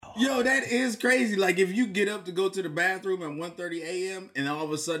Yo, that is crazy. Like, if you get up to go to the bathroom at 1:30 a.m. and all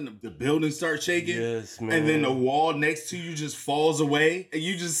of a sudden the building starts shaking, yes, man. And then the wall next to you just falls away, and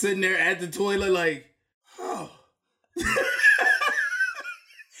you just sitting there at the toilet like, oh.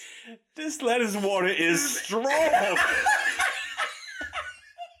 This lettuce water is strong.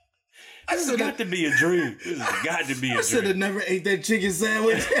 This has got to be a dream. This has got to be a dream. I should have never ate that chicken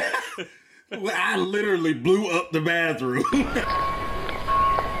sandwich. Well, I literally blew up the bathroom.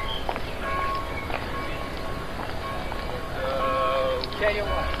 Tell you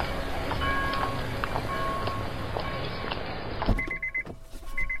what.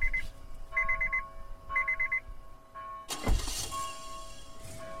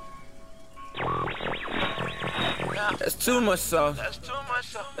 That's too much sauce. That's too much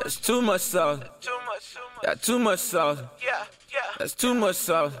sauce. That's too much sauce. Too much. Got too much sauce. Yeah. That's too much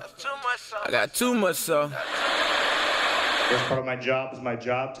sauce. That's too much sauce. I got too much sauce. First part of my job was my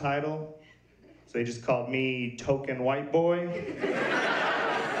job title. So they just called me Token White Boy.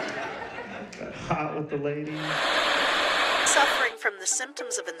 Got hot with the ladies. Suffering from the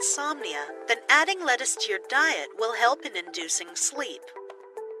symptoms of insomnia, then adding lettuce to your diet will help in inducing sleep.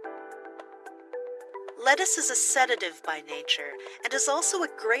 Lettuce is a sedative by nature and is also a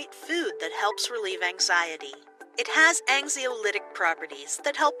great food that helps relieve anxiety. It has anxiolytic properties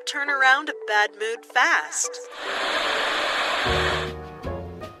that help turn around a bad mood fast.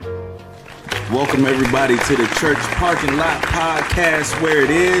 Welcome everybody to the Church Parking Lot Podcast, where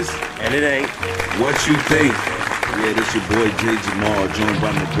it is And it ain't. what you think. Yeah, this your boy Jay Jamal, joined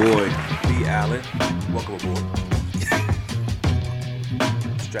by my boy B. Allen. Welcome aboard.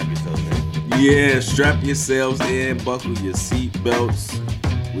 Strap yourself in. Yeah, strap yourselves in, buckle your seat belts.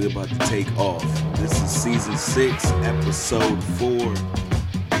 We're about to take off. This is season 6, episode 4.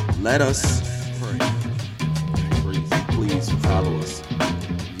 Let us pray. Please follow us.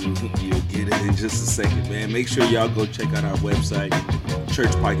 You'll get it in just a second, man. Make sure y'all go check out our website,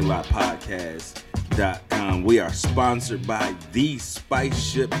 churchparkinglotpodcast.com. We are sponsored by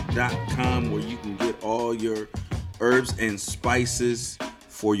thespiceship.com, where you can get all your herbs and spices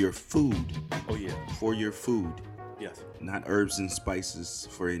for your food. Oh, yeah. For your food. Yes. Not herbs and spices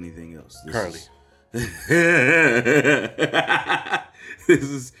for anything else. Currently.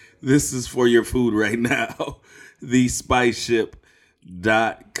 This is for your food right now.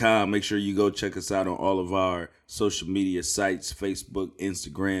 Thespiceship.com. Make sure you go check us out on all of our social media sites, Facebook,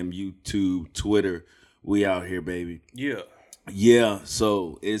 Instagram, YouTube, Twitter. We out here, baby. Yeah,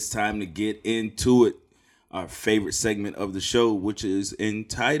 so it's time to get into it. Our favorite segment of the show, which is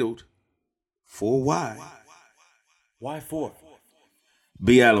entitled For Why. Why for?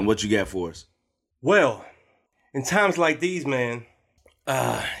 B. Allen, what you got for us? Well, in times like these, man,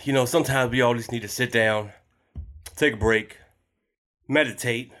 sometimes we all just need to sit down, take a break,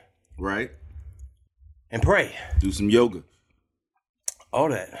 meditate, Right? and pray. Do some yoga. All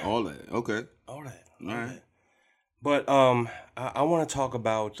that. Okay. All that. All right. But I want to talk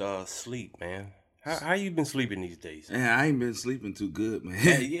about sleep, man. How you been sleeping these days? Man, I ain't been sleeping too good, man.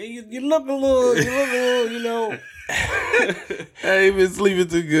 Yeah, you look a little, you know. I ain't been sleeping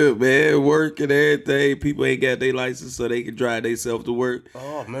too good, man. Work and everything. People ain't got their license so they can drive themselves to work.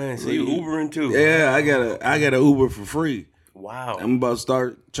 Oh man, so you Ubering too? Yeah, I got a Uber for free. Wow. I'm about to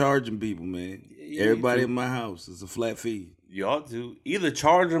start charging people, man. Yeah, Everybody in my house. It's a flat fee. You ought to either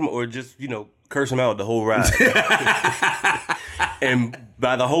charge them or just curse them out the whole ride. And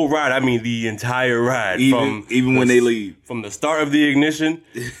by the whole ride, I mean the entire ride. Even when they leave. From the start of the ignition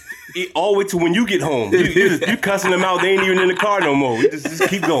all the way to when you get home. You cussing them out. They ain't even in the car no more. Just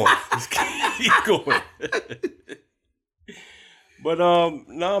keep going. Just keep going. But,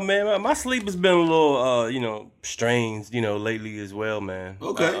 no, man, my sleep has been a little, strange, lately as well, man.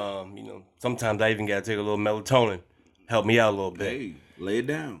 Okay. Sometimes I even got to take a little melatonin. Help me out a little bit. Hey, lay it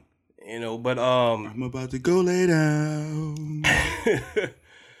down. But I'm about to go lay down.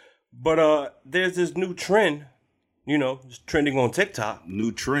 But there's this new trend, it's trending on TikTok.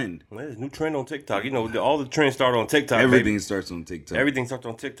 New trend. Well, there's a new trend on TikTok. All the trends start on TikTok. Everything baby. starts on TikTok. Everything starts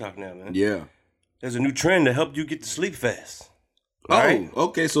on TikTok now, man. Yeah. There's a new trend to help you get to sleep fast. Oh, right?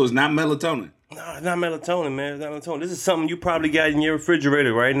 Okay. So it's not melatonin. No, it's not melatonin, man. It's not melatonin. This is something you probably got in your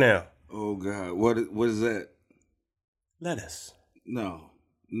refrigerator right now. Oh God, what is that? Lettuce. No,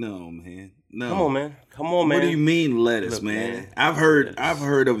 man. No. Come on, man. What do you mean lettuce, Look, man? man. I've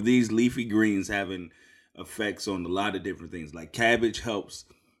heard of these leafy greens having effects on a lot of different things. Like cabbage helps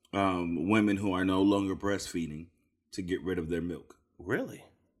women who are no longer breastfeeding to get rid of their milk. Really?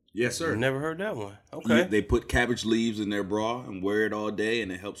 Yes, sir. Never heard that one. Okay. They put cabbage leaves in their bra and wear it all day, and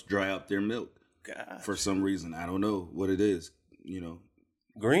it helps dry out their milk. God. For some reason. I don't know what it is.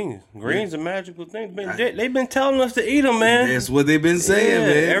 Greens are magical things. They've been telling us to eat them, man. That's what they've been saying,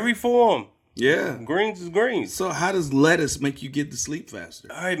 man. Every form. Yeah. Greens is greens. So how does lettuce make you get to sleep faster?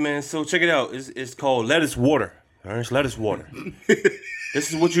 All right, man. So check it out. It's called lettuce water. All right, it's lettuce water.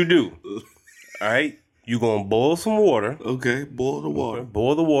 This is what you do. All right, you gonna boil some water. Okay, boil the water.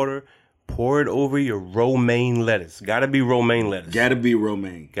 Boil the water. Pour it over your romaine lettuce. Gotta be romaine lettuce. Gotta be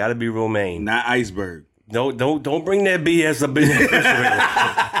romaine. Gotta be romaine. Not iceberg. Don't bring that BS up in there.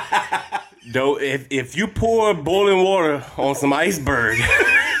 Though if you pour boiling water on some iceberg,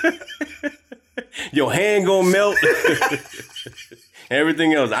 your hand gonna melt.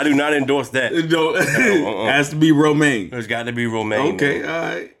 Everything else, I do not endorse that. No, has to be romaine. There's got to be romaine. Okay, man. all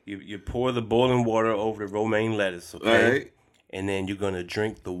right. You pour the boiling water over the romaine lettuce, okay? All right. And then you're gonna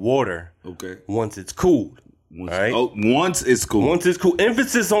drink the water. Okay. Once it's cooled. All right. Oh, once it's cool. Once it's cool.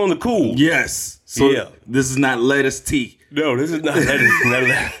 Emphasis on the cool. Yes. So Yeah. this is not lettuce tea. No, this is not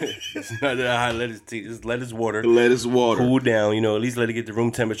lettuce. It's not hot lettuce tea. This is lettuce water. Lettuce water. Cool down. At least let it get to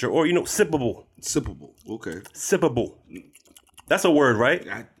room temperature, or sippable. Sippable. Okay. Sippable. That's a word, right?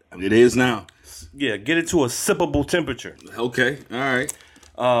 It is now. Yeah. Get it to a sippable temperature. Okay. All right.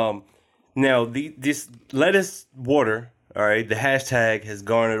 Now this lettuce water. All right. The hashtag has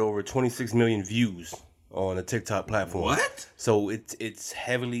garnered over 26 million views on the TikTok platform. What? So it's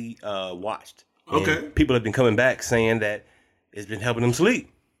heavily watched. And Okay. people have been coming back saying that it's been helping them sleep.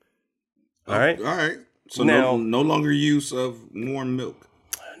 All right. All right. So Now- no longer use of warm milk.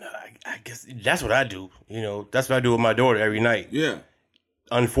 No, I guess that's what I do. That's what I do with my daughter every night. Yeah.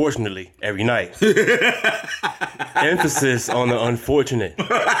 Unfortunately, every night. Emphasis on the unfortunate.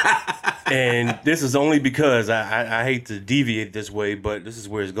 And this is only because I hate to deviate this way, but this is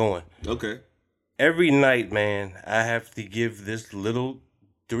where it's going. Okay. Every night, man, I have to give this little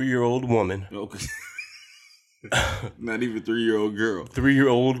 3-year-old woman, Okay. Not even 3-year-old girl.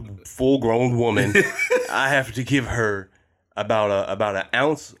 3-year-old full-grown woman, I have to give her about an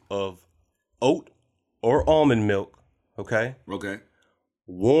ounce of oat or almond milk, okay? Okay.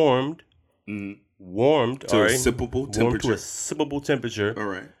 Warmed To all a right? sippable Warmed to temperature. a sippable temperature, All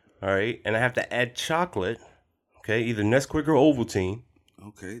right. all right? And I have to add chocolate, okay? Either Nesquik or Ovaltine.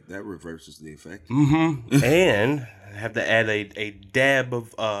 Okay, that reverses the effect. And I have to add a dab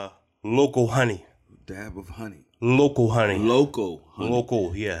of local honey. Dab of honey. Local honey. Local honey.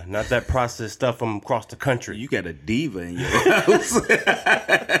 Local, yeah. Not that processed stuff from across the country. You got a diva in your house.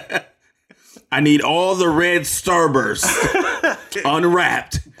 I need all the red Starburst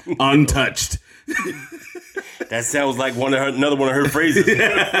unwrapped, untouched. That sounds like another one of her phrases.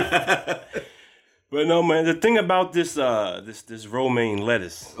 But no, man. The thing about this romaine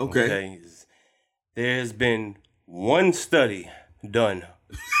lettuce, Okay. is there has been one study done.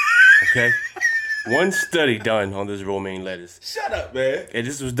 Okay, one study done on this romaine lettuce, Shut up, man. and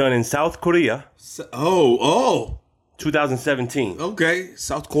this was done in South Korea, Oh, 2017. okay.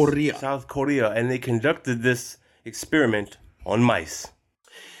 South Korea. South Korea, and they conducted this experiment on mice.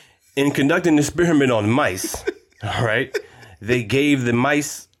 In conducting the experiment on mice, all right, they gave the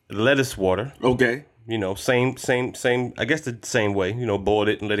mice lettuce water. Okay. Same. I guess the same way. Boiled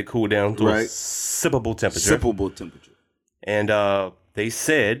it and let it cool down to a Right. sippable temperature. Sippable temperature. And they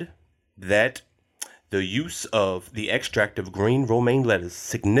said that the use of the extract of green romaine lettuce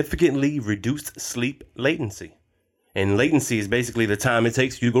significantly reduced sleep latency. And latency is basically the time it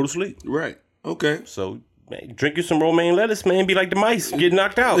takes you to go to sleep. Right. Okay. So, man, drink you some romaine lettuce, man. Be like the mice, get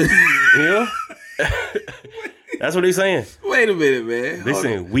knocked out. That's what they're saying. Wait a minute, man. They're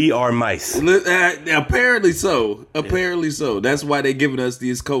saying we are mice. Apparently so. Apparently so. That's why they're giving us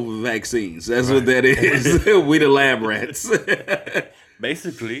these COVID vaccines. That's what that is. We the lab rats.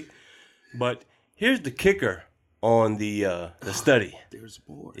 Basically. But here's the kicker on the study. There's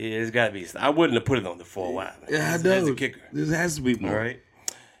more. It's got to be. I wouldn't have put it on the 4 while. Yeah, I know. There's the kicker. This has to be more. All right.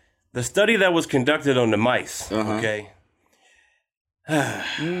 The study that was conducted on the mice, okay,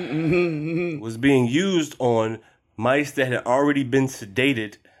 was being used on mice that had already been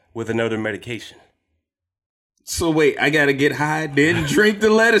sedated with another medication. So wait, I gotta get high, then drink the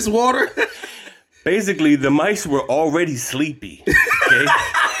lettuce water? Basically, the mice were already sleepy. Okay.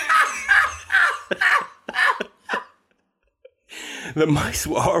 The mice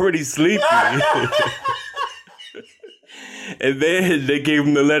were already sleepy. And then they gave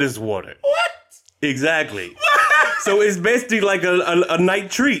them the lettuce water. What? Exactly. So it's basically like a night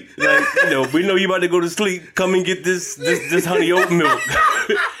treat. Like, we know you about to go to sleep. Come and get this honey oat milk.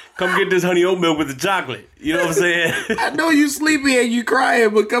 Come get this honey oat milk with the chocolate. You know what I'm saying? I know you sleepy and you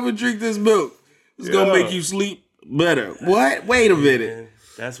crying, but come and drink this milk. It's gonna make you sleep better. What? Wait a minute. Man,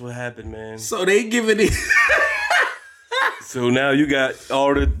 that's what happened, man. So they giving it. So now you got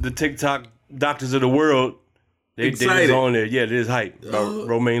all the TikTok doctors of the world. They Excited. just on there. Yeah, it is hype about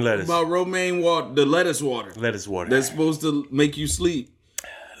romaine lettuce. About romaine water, the lettuce water. Lettuce water. That's supposed to make you sleep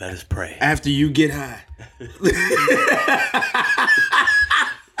Let us pray. after you get high.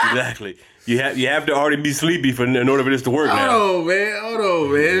 Exactly. You have to already be sleepy in order for this to work now. Hold on, man.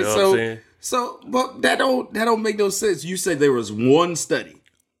 You know what I'm saying? But that don't make no sense. You said there was one study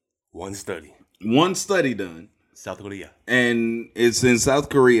done, South Korea. and it's in South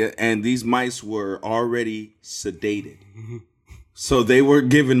Korea, and these mice were already sedated, so they were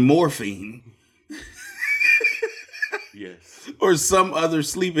given morphine Yes. or some other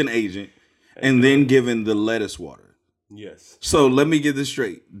sleeping agent, and then given the lettuce water. Yes. So let me get this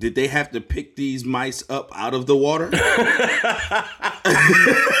straight. Did they have to pick these mice up out of the water?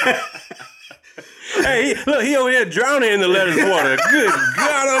 Hey, look, he over there drowning in the lettuce water. Good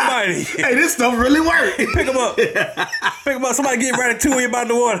God Almighty. Hey, this stuff really worked. Pick him up. Pick him up. Somebody get Ratatouille about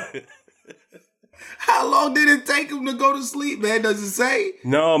the water. How long did it take him to go to sleep, man? Does it say?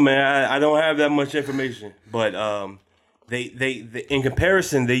 No, man, I don't have that much information. But they in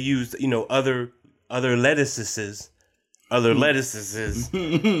comparison, they used other lettuces. Other lettuces.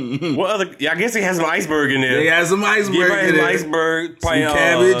 What other? Yeah, I guess he has some iceberg in there. They had some iceberg in Some there. iceberg, probably, Some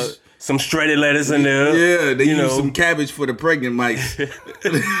cabbage. some shredded lettuce in there. Yeah, they used some cabbage for the pregnant mice.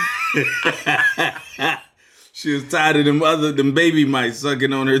 She was tired of them baby mice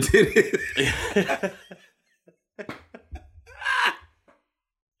sucking on her titties.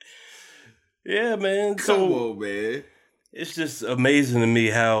 Yeah, man. Come So on, man. it's just amazing to me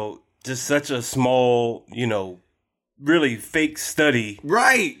how just such a small, really fake study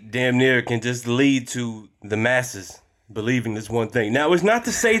Right. damn near can just lead to the masses believing this one thing. Now, it's not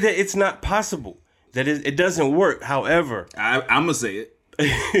to say that it's not possible, that it doesn't work. However, I'm going to say it.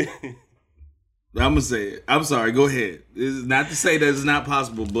 I'm going to say it. I'm sorry. Go ahead. This is not to say that it's not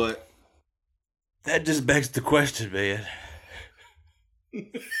possible, but that just begs the question, man.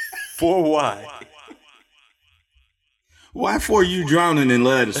 For why? why for you drowning in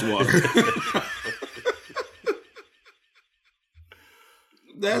lettuce water?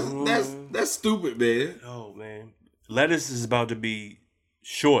 That's stupid, man. Oh, man. Lettuce is about to be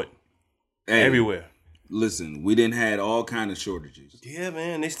short Hey, everywhere. Listen, we didn't had all kind of shortages. Yeah,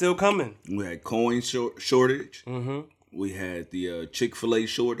 man. They still coming. We had coin shortage. Mm-hmm. We had the Chick-fil-A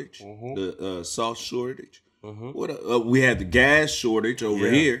shortage, the sauce shortage. Mm-hmm. What? We had the gas shortage over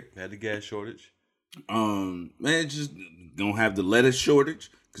Yeah, here. had the gas shortage. Man, just gonna have the lettuce shortage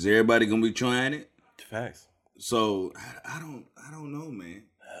because everybody gonna be trying it. Facts. So I don't know, man.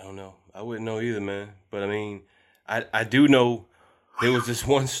 I don't know. I wouldn't know either, man. But I mean, I do know there was this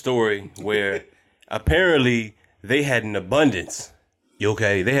one story where apparently they had an abundance.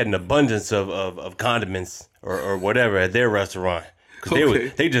 Okay, they had an abundance of condiments or whatever at their restaurant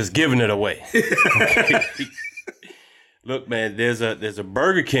because they just giving it away. Okay. Look, man, there's a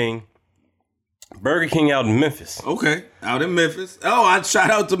Burger King out in Memphis. Okay, out in Memphis. Oh, I shout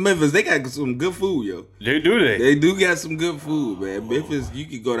out to Memphis. They got some good food, yo. They do. They do got some good food, man. Memphis, you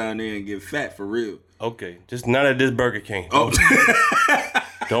could go down there and get fat for real. Okay, just not at this Burger King. Oh,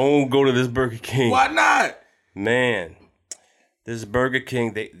 Don't go to this Burger King. why not? Man, this Burger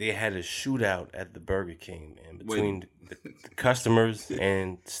King, they had a shootout at the Burger King, man, between the customers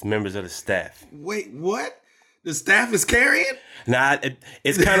and members of the staff. Wait, what? The staff is carrying? Now,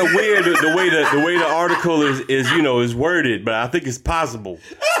 it's kind of weird the way the article is worded, but I think it's possible.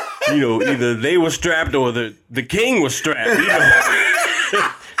 Either they were strapped or the king was strapped.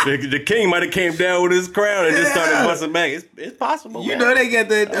 The king might have came down with his crown and just started busting back. It's possible. You man. know they got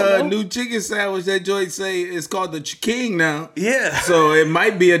that new chicken sandwich that joint say it's called the King now. Yeah. So it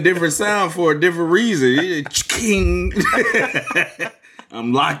might be a different sound for a different reason. King.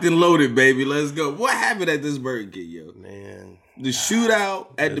 I'm locked and loaded, baby. Let's go. What happened at this Burger King, yo? Man. The shootout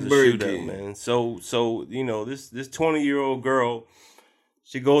at the There's a Burger shootout, King. man. So this 20-year-old girl,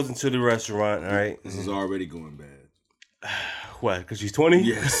 she goes into the restaurant, all right? This is already going bad. What, because she's 20?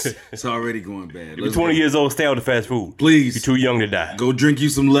 Yes, it's already going bad. You're 20 years old, stay out of fast food. Please. You're too young to die. Go drink you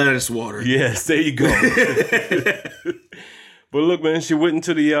some lettuce water. Yes, there you go. But look, man, she went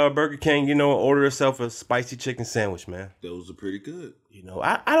into the Burger King, and ordered herself a spicy chicken sandwich, man. Those are pretty good.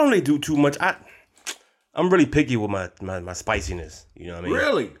 I don't really do too much. I'm really picky with my spiciness. You know what I mean?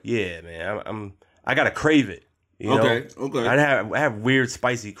 Really? Yeah, man. I gotta crave it. Okay. I have weird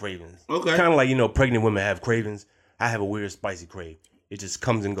spicy cravings. Okay. Kind of like pregnant women have cravings. I have a weird spicy crave. It just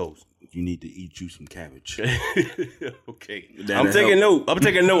comes and goes. You need to eat you some cabbage. Okay. That'll I'm taking help. note. I'm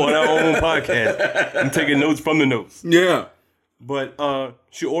taking note on our own podcast. I'm taking notes from the notes. Yeah. But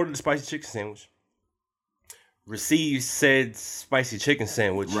she ordered the spicy chicken sandwich. received said spicy chicken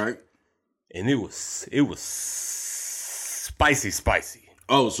sandwich, Right. and it was spicy.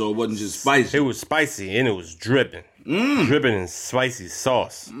 Oh, so it wasn't just spicy. It was spicy and it was dripping in spicy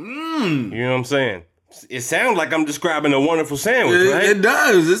sauce. You know what I'm saying? It sounds like I'm describing a wonderful sandwich, right? It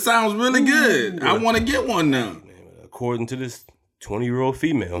does. It sounds really good. I want to get one now. According to this 20-year-old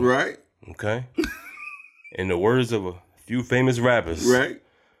female, Right. okay. In the words of a few famous rappers, Right.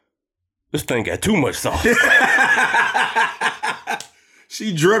 this thing got too much sauce.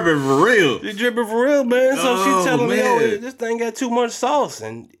 She dripping for real. She dripping for real, man. So Oh, she telling me, man. this thing got too much sauce.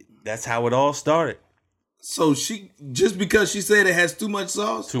 And that's how it all started. So she just because she said it has too much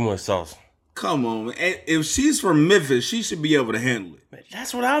sauce? Too much sauce. Come on, man. And if she's from Memphis, she should be able to handle it. Man,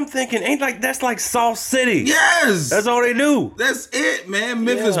 that's what I'm thinking. That's like Sauce City. Yes. That's all they do. That's it, man.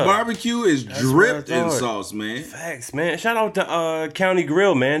 Memphis Yeah. barbecue is what dripped I in thought. sauce, man. Facts, man. Shout out to County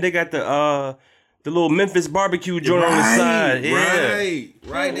Grill, man. They got the little Memphis barbecue joint on the side. Yeah. Right.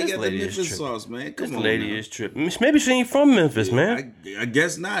 Man, They this got the lady is Memphis tripping. sauce, man. Come This on. lady now. is tripping. Maybe she ain't from Memphis, man. I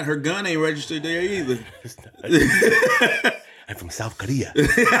guess not. Her gun ain't registered there either. I'm from South Korea.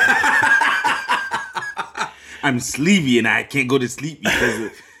 I'm sleepy and I can't go to sleep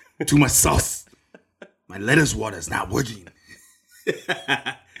because of too much sauce. My lettuce water is not working.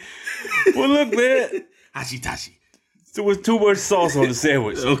 Well, look, man. Hashitashi. There was too much sauce on the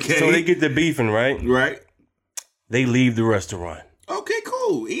sandwich. Okay. So they get the beefing, right? Right? They leave the restaurant. Okay,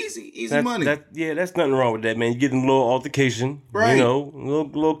 cool. Easy That's nothing wrong with that, man. You get in a little altercation, Right. You know,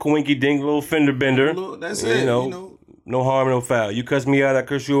 little coinky dink, little fender bender. That's You it. know, no harm, no foul. You cuss me out, I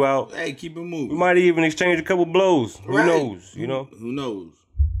curse you out. Hey, keep it We moving. might even exchange a couple blows. Who Right. knows? You know, Who knows?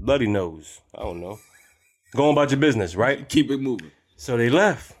 bloody nose. I don't know. Go on about your business, right? Keep it moving. So they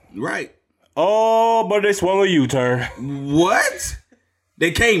left. Right. Oh, but they swung a U-turn. What?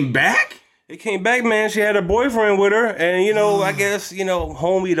 They came back? They came back, man. She had her boyfriend with her, and I guess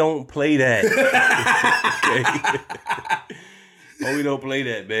homie don't play that. Okay? Homie don't play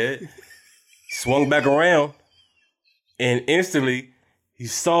that, man. Swung back around, and instantly he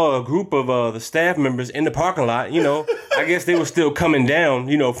saw a group of the staff members in the parking lot. I guess they were still coming down,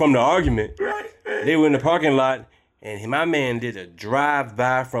 from the argument. Right. They were in the parking lot, and my man did a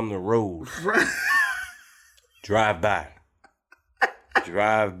drive-by from the road. Drive-by.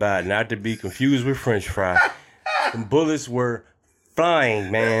 Drive-by, not to be confused with French fry. The bullets were flying,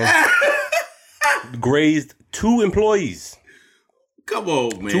 man. Grazed 2 employees. Come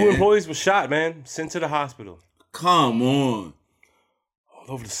on, man. 2 employees were shot, man. Sent to the hospital. Come on. All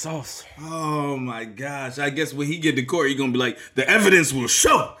over the sauce. Oh my gosh. I guess when he get to court, he gonna be like, the evidence will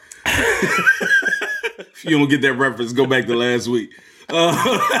show. If you don't get that reference, go back to last week.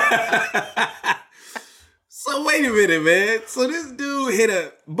 So wait a minute, man. So this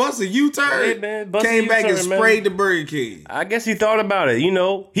dude bust a U-turn, Hey, man, bust a came back and U-turn, man. sprayed the Burger King. I guess he thought about it,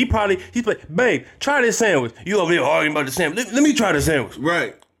 He's like, babe, try this sandwich. You over there arguing about the sandwich. Let me try the sandwich.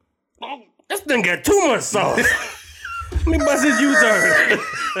 Right. Oh, this thing got too much sauce. Let me bust his U-turn.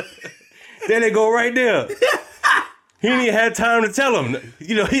 There they go right there. He didn't even have time to tell him.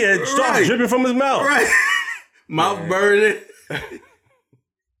 He had sauce Right. dripping from his mouth. Right. Mouth burning.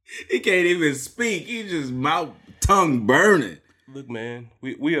 He can't even speak. He just tongue burning. Look, man,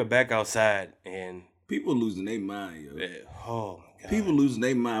 we are back outside, and People losing their mind, yo. oh my god, People losing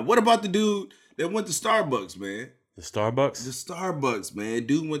their mind. What about the dude that went to Starbucks, man? the Starbucks. The Starbucks, man.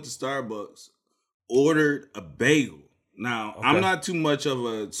 Dude went to Starbucks, ordered a bagel. Now, Okay. I'm not too much of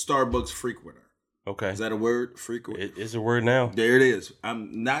a Starbucks frequenter. Okay, Is that a word? Frequent? it is a word now. There it is. I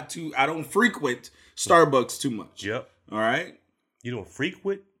don't frequent Starbucks too much. Yep. All right? You don't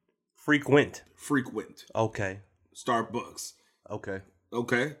frequent. Frequent Okay. Starbucks. Okay.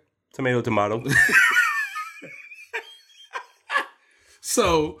 Okay? Tomato.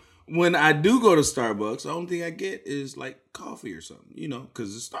 So when I do go to Starbucks, the only thing I get is like coffee or something,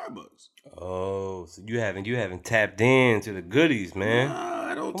 because it's Starbucks. Oh, so you haven't tapped into the goodies, man.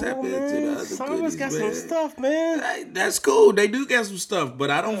 I don't Come tap on, into man. the other Starbucks goodies, got man. some stuff, man. Hey, that's cool. They do got some stuff, but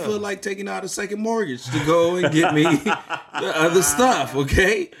I don't feel like taking out a second mortgage to go and get me the other stuff,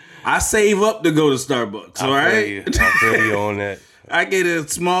 okay? I save up to go to Starbucks, all right? I feel you on that. I get a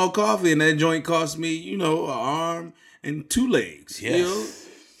small coffee and that joint costs me, an arm and 2 legs. Yes.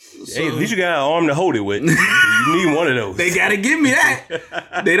 So Hey, at least you got an arm to hold it with. You need one of those. they got to give me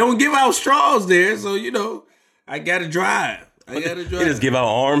that. They don't give out straws there, so, I got to drive. They just give out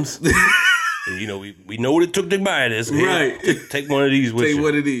arms. We know what it took to buy this. Here, Right. Take one of these with Take you.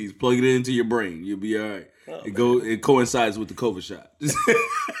 one of these, plug it into your brain. You'll be all right. It coincides with the COVID shot.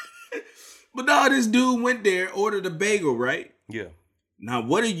 But no, this dude went there, ordered a bagel, right? Yeah. Now,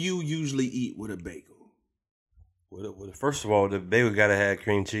 what do you usually eat with a bagel? Well, first of all, the bagel gotta have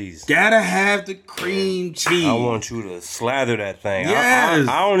cream cheese. Gotta have the cream cheese. I want you to slather that thing. Yes.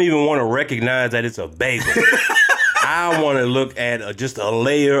 I don't even want to recognize that it's a bagel. I want to look at just a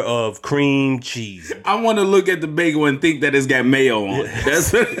layer of cream cheese. I want to look at the bagel and think that it's got mayo on it.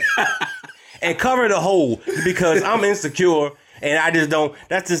 That's And cover the hole because I'm insecure and I just don't.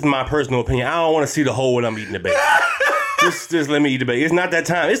 That's just my personal opinion. I don't want to see the hole when I'm eating the bagel. Just let me eat the bagel. It's not that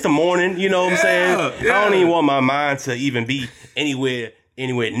time. It's the morning. You know what I'm saying? Yeah. I don't even want my mind to even be anywhere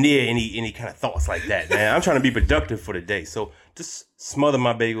near any kind of thoughts like that, man. I'm trying to be productive for the day. So just smother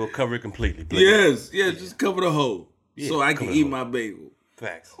my bagel, cover it completely, please. yes. Just cover the hole so I can eat my bagel.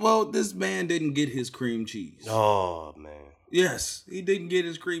 Facts. Well, this man didn't get his cream cheese. Oh, man. Yes, he didn't get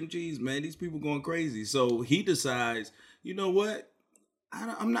his cream cheese, man. These people going crazy. So he decides, you know what?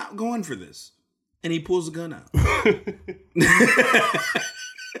 I'm not going for this. And he pulls a gun out.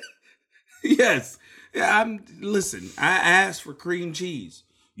 Yes. Yeah, listen, I asked for cream cheese.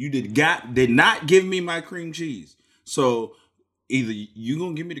 You did not give me my cream cheese. So either you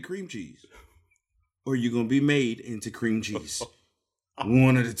gonna give me the cream cheese or you're gonna be made into cream cheese.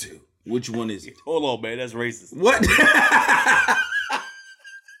 One of the two. Which one is it? Hold on, man. That's racist. What?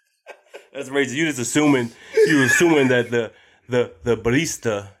 That's racist. You assuming that the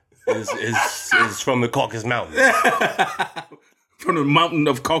barista is from the Caucasus Mountains. From the mountain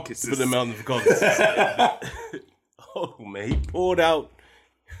of Caucasus. From the mountain of Caucasus. Oh, man. He pulled out.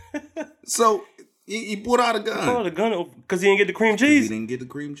 So he pulled out a gun. He pulled out a gun because he didn't get the cream He cheese. didn't get the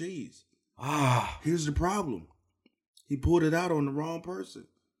cream cheese. Here's the problem. He pulled it out on the wrong person.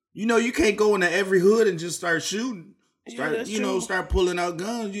 You know, you can't go into every hood and just start shooting. Start pulling out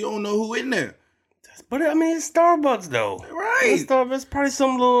guns. You don't know who in there. But I mean, it's Starbucks though. Right. It's probably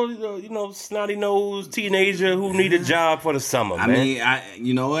some little, snotty nosed teenager who need a job for the summer. I man. mean,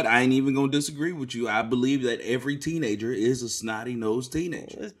 you know what? I ain't even gonna disagree with you. I believe that every teenager is a snotty nosed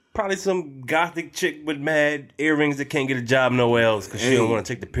teenager. It's probably some gothic chick with mad earrings that can't get a job nowhere else because she don't want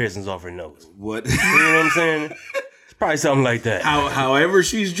to take the piercings off her nose. What? You know what I'm saying? It's probably something like that. However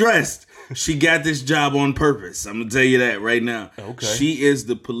she's dressed, she got this job on purpose. I'm gonna tell you that right now. Okay. She is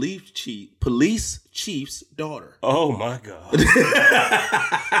the police chief's daughter. Oh my God.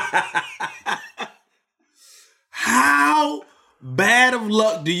 How bad of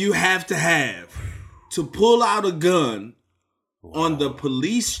luck do you have to pull out a gun on the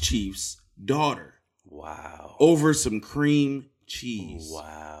police chief's daughter? Wow. Over some cream cheese.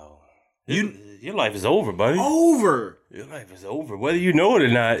 Wow. Your life is over, buddy. Over. Your life is over. Whether you know it or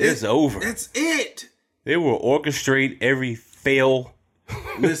not, it's over. That's it. They will orchestrate every fail-proof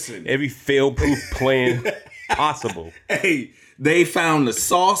plan possible. Hey, they found the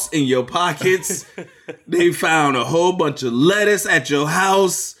sauce in your pockets. They found a whole bunch of lettuce at your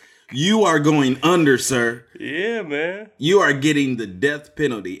house. You are going under, sir. Yeah, man. You are getting the death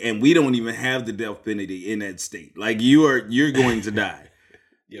penalty, and we don't even have the death penalty in that state. Like you're going to die.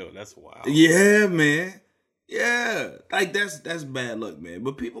 Yo, that's wild. Yeah, man. Yeah, like that's bad luck, man.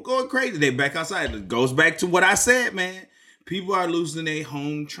 But people going crazy. They back outside. It goes back to what I said, man. People are losing their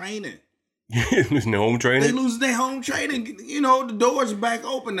home training. Losing their home training? They losing their home training. You know, the doors are back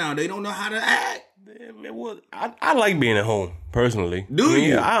open now. They don't know how to act. Man, well, I like being at home, personally. Do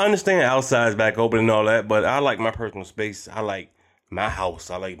you? I understand outside's back open and all that, but I like my personal space. I like my house.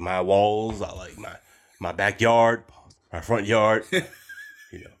 I like my walls. I like my backyard, my front yard.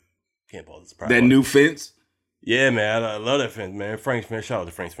 Can't pause this problem. That new fence? Yeah, man. I love that fence, man. Frank's fence. Shout out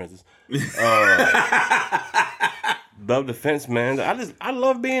to Frank's fences. Love the fence, man. I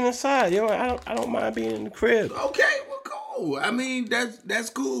love being inside. Yo, I don't mind being in the crib. Okay, well, cool. I mean, that's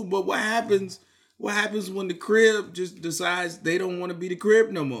cool. But what happens when the crib just decides they don't want to be the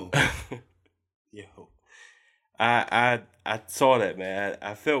crib no more? Yo, I saw that, man.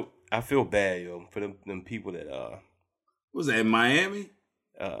 I feel bad, yo, for them people that Was that in Miami?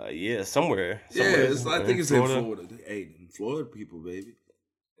 Yeah, somewhere. Yeah, I think it's in Florida. Hey, Florida people, baby.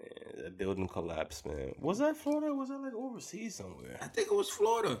 Yeah, that building collapsed, man. Was that Florida or was that like overseas somewhere? I think it was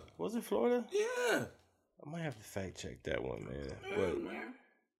Florida. Was it Florida? Yeah. I might have to fact check that one, man. Yeah, But man.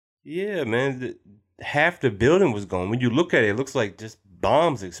 yeah, man, half the building was gone. When you look at it, it looks like just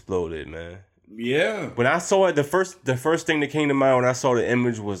bombs exploded, man. Yeah. When I saw it, the first thing that came to mind when I saw the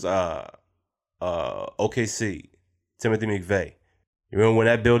image was OKC, Timothy McVeigh. You remember when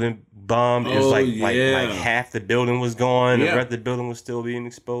that building bombed? It was like half the building was gone, and the rest of the building was still being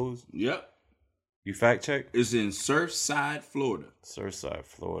exposed. Yep. You fact check? It's in Surfside, Florida. Surfside,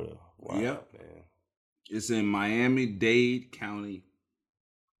 Florida. Wow, Yep. man. It's in Miami-Dade County.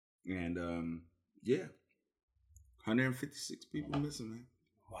 And 156 people missing, man.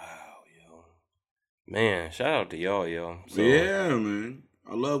 Wow, yo. Man, shout out to y'all, yo. So, Yeah, man.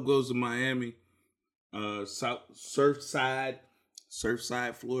 Our love goes to Miami, Surfside,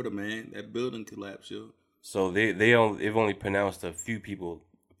 Florida, man. That building collapsed, yo. So they've only pronounced a few people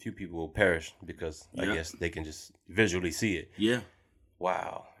will perish because I Yeah. guess they can just visually see it. Yeah,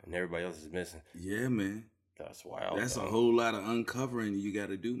 Wow, and everybody else is missing. yeah, man. That's wild. That's a dog. whole lot of uncovering you got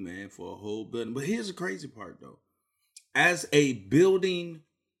to do, man, for a whole building. But here's the crazy part, though. As a building,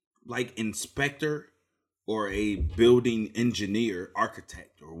 like, inspector or a building engineer,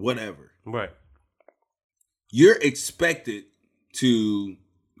 architect, or whatever, right. you're expected to,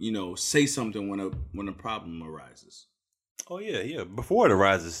 say something when a problem arises. Oh yeah. Before it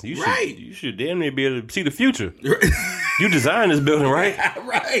arises, Right. you should damn near be able to see the future. You designed this building, right?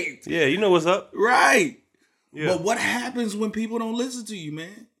 Right. Yeah, you know what's up. Right. Yeah. But what happens when people don't listen to you,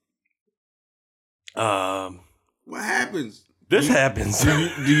 man? What happens? This happens.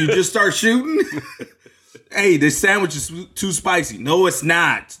 Do you just start shooting? Hey, this sandwich is too spicy. No, it's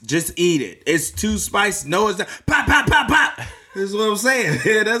not. Just eat it. It's too spicy. No, it's not. Pop, pop, pop, pop. That's what I'm saying.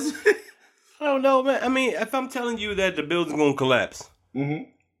 Yeah, that's. I don't know, man. I mean, if I'm telling you that the building's gonna collapse, I'm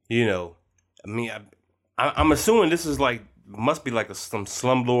assuming this is must be like some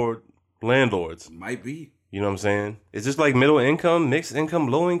slumlord landlords. Might be. You know what I'm saying? Is this like middle income, mixed income,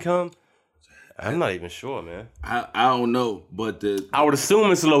 low income? I'm not even sure, man. I don't know, but I would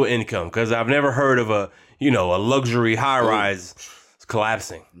assume it's low income because I've never heard of a luxury high rise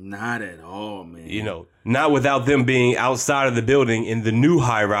collapsing. not at all, man. Not without them being outside of the building in the new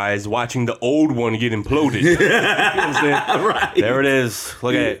high rise, watching the old one get imploded. You know what I'm saying? Right. There it is.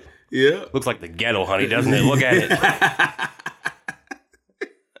 Look at it. Yeah. Looks like the ghetto, honey, doesn't it? Look at it. I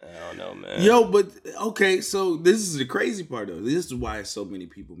don't know, man. Yo, but okay, so this is the crazy part though. This is why so many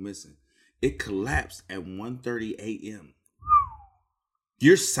people missing. It collapsed at 1:30 a.m.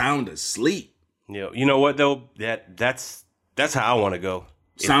 You're sound asleep. You know what though? That's how I want to go.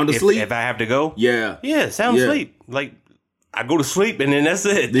 Sound asleep? If I have to go. Yeah. Yeah, sound Yeah. asleep. Like I go to sleep and then that's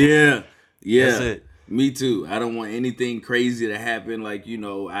it. Yeah. Yeah. That's it. Me too. I don't want anything crazy to happen. Like,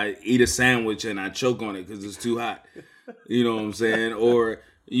 I eat a sandwich and I choke on it because it's too hot. You know what I'm saying? Or,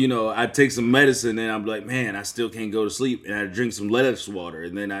 I take some medicine and I'm like, man, I still can't go to sleep. And I drink some lettuce water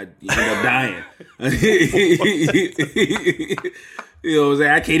and then I end up dying. You know what I'm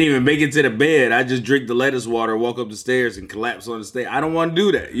saying? I can't even make it to the bed. I just drink the lettuce water, walk up the stairs and collapse on the stairs. I don't want to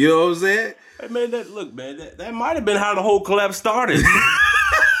do that. You know what I'm saying? Hey, man, that might have been how the whole collapse started.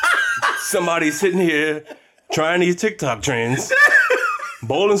 Somebody sitting here trying these TikTok trends,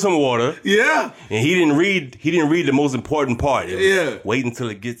 boiling some water. Yeah. And he didn't read the most important part. It was Yeah. wait until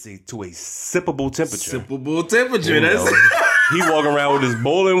it gets to a sippable temperature. Sippable temperature. You That's know, he walking around with his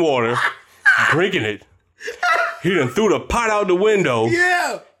boiling water, drinking it. He done threw the pot out the window,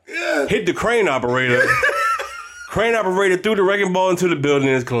 Yeah. Yeah. hit the crane operator. Crane operator threw the wrecking ball into the building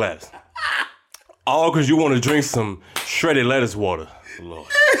and it's collapsed. All because you want to drink some shredded lettuce water. Lord.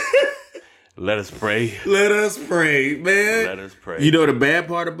 Let us pray. Let us pray, man. Let us pray. You know the bad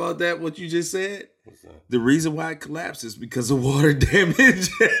part about that, what you just said? What's that? The reason why it collapsed is because of water damage. Is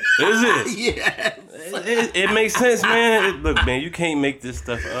it? Yes. It makes sense, man. Look, man, you can't make this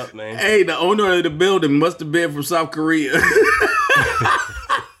stuff up, man. Hey, the owner of the building must have been from South Korea.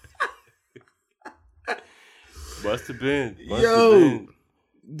 Must have been. Yo,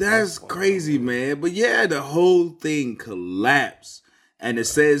 that's crazy, man. But yeah, the whole thing collapsed. And it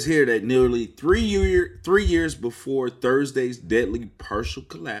says here that nearly 3 years before Thursday's deadly partial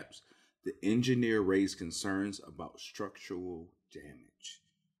collapse, the engineer raised concerns about structural damage.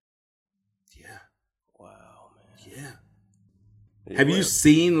 Yeah. Wow, man. Yeah. Have you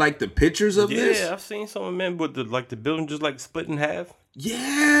seen the pictures of this? Yeah, I've seen some, man, with the building just split in half.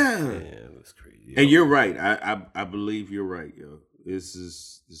 Yeah. Yeah, it looks crazy. And you're right. I believe you're right, yo. This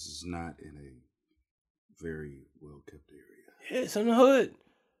is not in a very well kept area. Yeah, it's in the hood.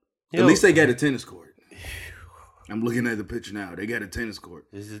 At least they got a tennis court. I'm looking at the picture now. They got a tennis court.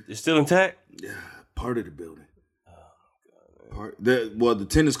 It's still intact? Yeah, part of the building. Oh my God. The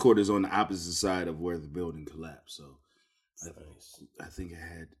tennis court is on the opposite side of where the building collapsed. So I think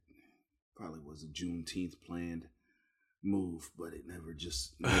it probably was a Juneteenth planned move, but it never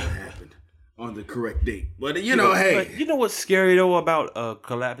happened on the correct date. But hey. But you know what's scary though about a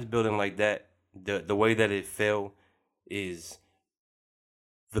collapsed building like that? The way that it fell is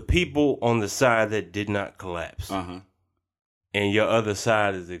the people on the side that did not collapse. And your other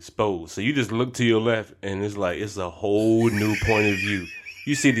side is exposed. So you just look to your left and it's a whole new point of view.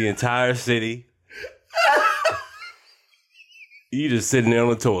 You see the entire city. You just sitting there on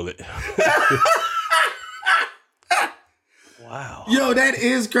the toilet. Wow. Yo, that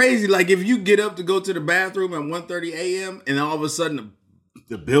is crazy. Like, if you get up to go to the bathroom at 1:30 a.m. and all of a sudden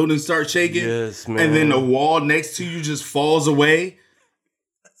the building starts shaking, Yes, man. and then the wall next to you just falls away,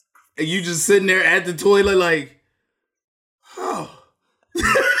 and you just sitting there at the toilet like, oh.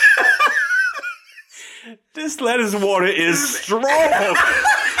 This lettuce water is strong.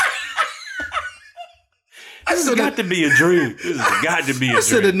 This has got to be a dream. This has got to be a I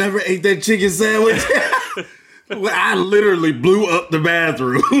should have dream. never ate that chicken sandwich. Well, I literally blew up the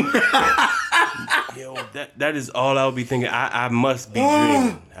bathroom. Yo, that is all I'll be thinking. I must be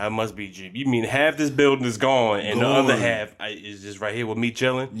dreaming. I must be dreaming. You mean half this building is gone and the other half is just right here with me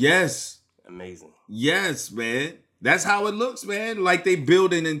chilling? Yes. Amazing. Yes, man. That's how it looks, man. Like they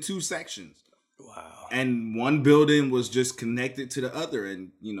building in 2 sections. Wow. And one building was just connected to the other.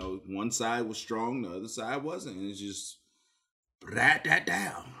 And, you know, one side was strong, the other side wasn't. And it's just, write that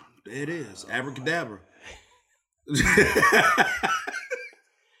down. There it is. Abracadabra.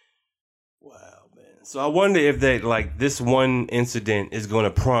 Wow, man. So I wonder if that, like, this one incident is going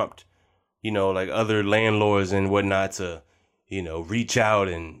to prompt, you know, like other landlords and whatnot to, you know, reach out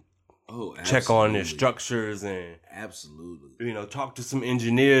and check on their structures and, Absolutely. you know, talk to some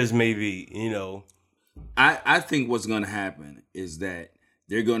engineers maybe, you know. I think what's going to happen is that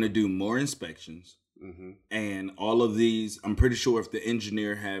they're going to do more inspections. Mm-hmm. And all of these, I'm pretty sure if the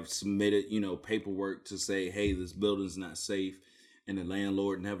engineer have submitted, you know, paperwork to say, hey, this building's not safe, and the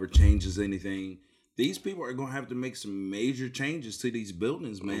landlord never changes anything, these people are going to have to make some major changes to these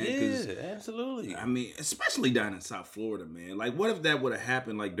buildings, man. Yeah, absolutely. I mean, especially down in South Florida, man. Like, what if that would have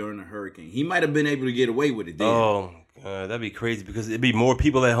happened, like, during a hurricane? He might have been able to get away with it then. Oh, that'd be crazy because it'd be more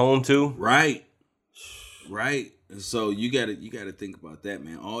people at home too. Right. Right. So you gotta think about that,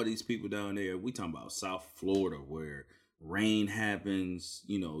 man. All these people down there, we talking about South Florida where rain happens,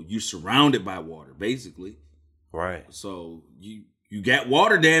 you know, you're surrounded by water, basically. Right. So you got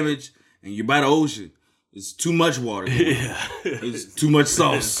water damage and you're by the ocean. It's too much water. Yeah. It's too much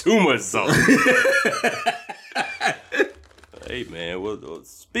sauce. Too much sauce. Hey man, well,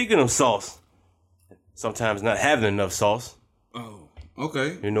 speaking of sauce, sometimes not having enough sauce, Oh,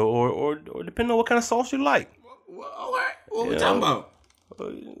 okay. you know, or depending on what kind of sauce you like. Well, all right. What we Yeah. talking about?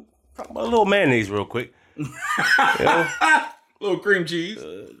 Talk about a little mayonnaise real quick. You know, Little cream cheese.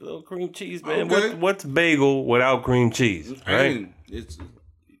 a little cream cheese, man. Okay. What's bagel without cream cheese? Right? Hey, it's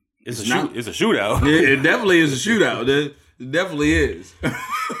It's a not- it's a shootout. it definitely is a shootout. It definitely is.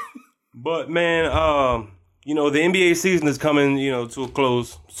 But man, you know, the NBA season is coming, you know, to a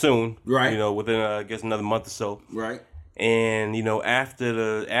close soon. Right. You know, within I guess another month or so. Right. And you know, after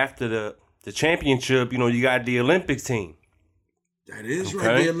the championship, you know, you got the Olympics team. That is Okay.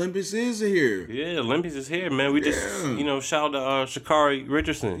 right. The Olympics is here. Yeah, Olympics is here, man. We just Yeah. you know, shout out to Sha'Carri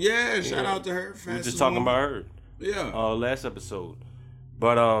Richardson. Yeah, shout out to her. We Fastest just talking woman. about her Yeah. last episode.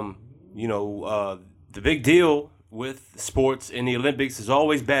 But you know, the big deal with sports in the Olympics is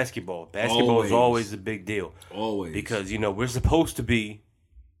always basketball. Basketball is Always. always a big deal Always. because you know we're supposed to be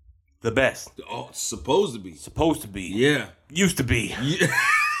the best. Oh, supposed to be. Supposed to be. Yeah. Used to be. Yeah.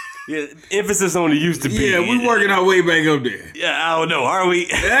 Yeah, emphasis on the used to be. Yeah, we working our way back up there. Yeah, I don't know. Are we?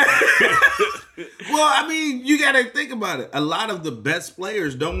 Well, I mean, you got to think about it. A lot of the best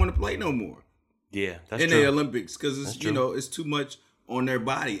players don't want to play no more Yeah, that's in true. the Olympics because it's true. you know it's too much on their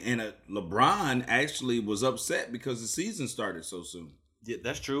body. And LeBron actually was upset because the season started so soon. Yeah,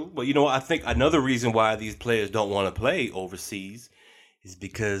 that's true. But you know, I think another reason why these players don't want to play overseas is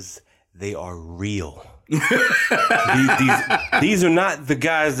because they are real. these are not the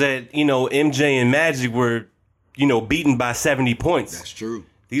guys that, you know, MJ and Magic were, you know, beaten by 70 points. That's true.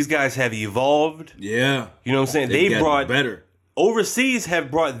 These guys have evolved. Yeah. You know what I'm saying? They've They gotten brought better. overseas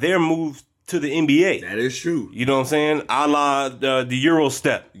have brought their moves to the NBA. That is true. You know what I'm saying? A la the Euro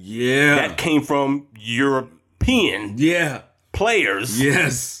step. Yeah. That came from European Yeah. players.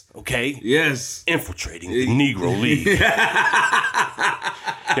 Yes. Okay? Yes. Infiltrating the Negro League.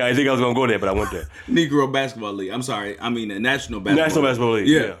 Yeah, I think I was going to go there, but I went there. Negro Basketball League. I'm sorry. I mean the National Basketball National Basketball League.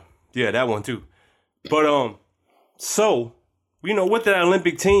 Yeah. Yeah, that one too. But so, you know, with the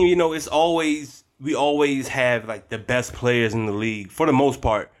Olympic team, you know, we always have like the best players in the league for the most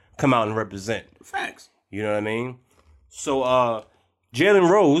part come out and represent. Facts. You know what I mean? So Jalen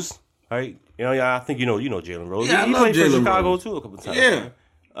Rose, right? You know, I think you know Jalen Rose. Yeah, I he love played for Jalen Chicago Rose. too a couple times.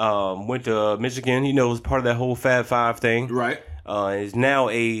 Yeah. Went to Michigan. You know, was part of that whole Fab Five thing. Right. Is now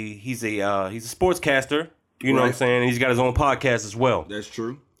he's a sportscaster. You know what I'm Right. saying? He's got his own podcast as well. That's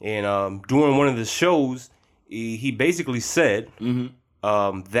true. And during one of the shows, he basically said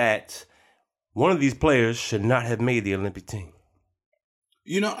that one of these players should not have made the Olympic team.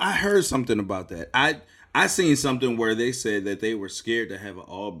 You know, I heard something about that. I seen something where they said that they were scared to have an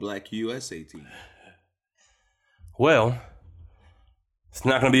all-black USA team. Well, it's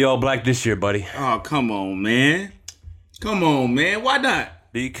not going to be all black this year, buddy. Oh, come on, man. Come on, man. Why not?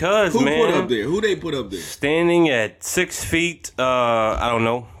 Because, Who man. put up there? Who they put up there? Standing at 6 feet, I don't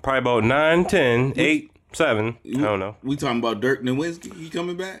know, probably about 9, 10, 8, 7. I don't know. We talking about Dirk Nowitzki? He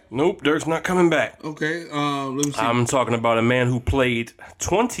coming back? Nope, Dirk's not coming back. Okay, let me see. I'm talking about a man who played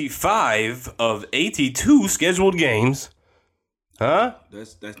 25 of 82 scheduled games. Huh?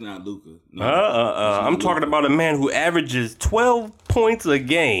 That's not Luka. No, I'm talking about a man who averages 12 points a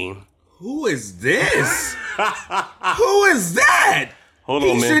game. Who is this? Who is that? Hold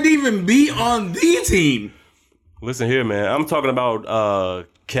He on, man. shouldn't even be on the team. Listen here, man. I'm talking about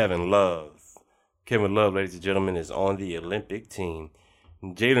Kevin Love. Kevin Love, ladies and gentlemen, is on the Olympic team.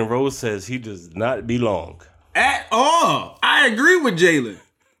 Jalen Rose says he does not belong. At all. I agree with Jalen.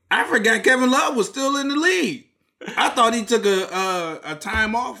 I forgot Kevin Love was still in the league. I thought he took a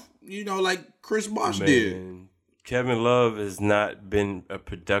time off, like Chris Bosh did. Kevin Love has not been a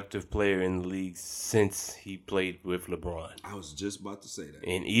productive player in the league since he played with LeBron. I was just about to say that.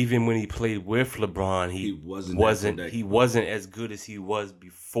 And even when he played with LeBron, he wasn't as good as he was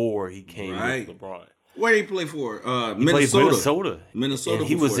before he came with LeBron. Where did he play for? He played Minnesota. Minnesota. And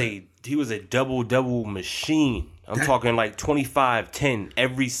he was a double machine. I'm talking like 25-10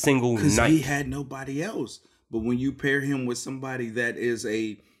 every single night. Because he had nobody else. But when you pair him with somebody that is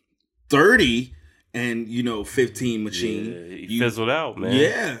a 30 and 15 machine, he fizzled out, man.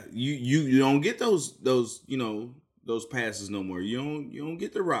 Yeah, you don't get those passes no more. You don't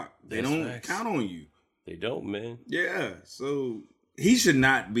get the rock. They don't count on you. They don't, man. Yeah, so he should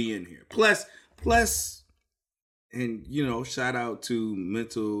not be in here. Plus, and shout out to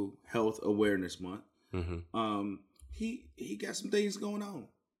Mental Health Awareness Month. Mm-hmm. He got some things going on.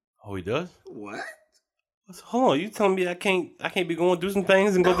 Oh, he does? What? Hold on, you telling me I can't be going through some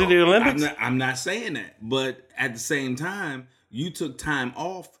things and go to the Olympics? I'm not saying that, but at the same time, you took time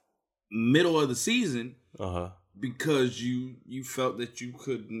off middle of the season because you felt that you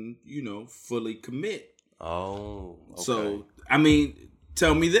couldn't, fully commit. Oh, okay. So I mean,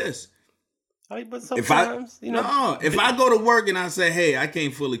 tell me this. But sometimes, if I go to work and I say, hey, I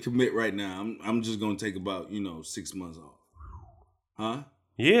can't fully commit right now, I'm just gonna take about 6 months off. Huh?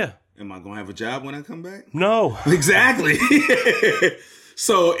 Yeah. Am I going to have a job when I come back? No. Exactly.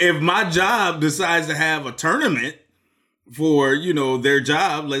 So if my job decides to have a tournament for, their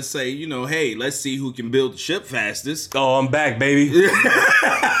job, let's say, hey, let's see who can build the ship fastest. Oh, I'm back, baby.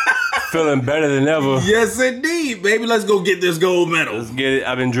 Feeling better than ever. Yes, indeed, baby. Let's go get this gold medal. Let's get it.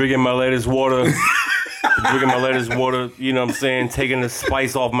 I've been drinking my latest water. You know what I'm saying? Taking the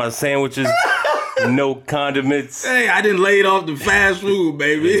spice off my sandwiches. No condiments. Hey, I didn't lay it off the fast food,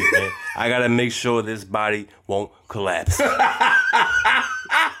 baby. Hey, man, I gotta make sure this body won't collapse.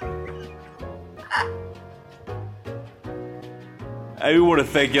 Hey, we want to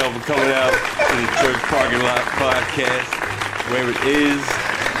thank y'all for coming out to the Church Parking Lot Podcast, where it is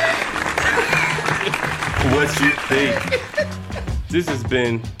what you think. This has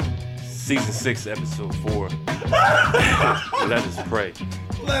been Season 6, Episode 4. Let us pray.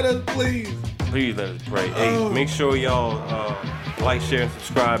 Let us please. Please let us pray. Hey, make sure y'all like, share, and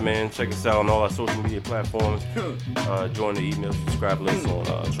subscribe, man. Check us out on all our social media platforms. Join the email subscribe list on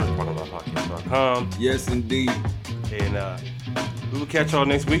churchparkinglotpodcast.com. Yes, indeed. And we will catch y'all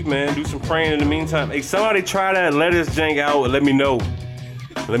next week, man. Do some praying in the meantime. Hey, somebody try that lettuce jank out and let me know.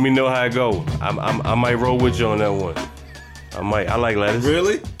 Let me know how it go. I might roll with you on that one. I like lettuce.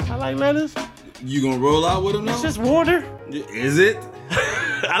 Really? I like lettuce. You gonna roll out with them now? It's just water. Is it?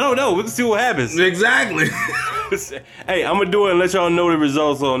 I don't know. We'll see what happens. Exactly. Hey, I'm gonna do it and let y'all know the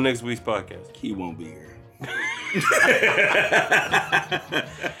results on next week's podcast. He won't be here.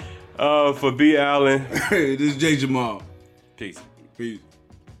 For B. Allen. This is J. Jamal. Peace. Peace.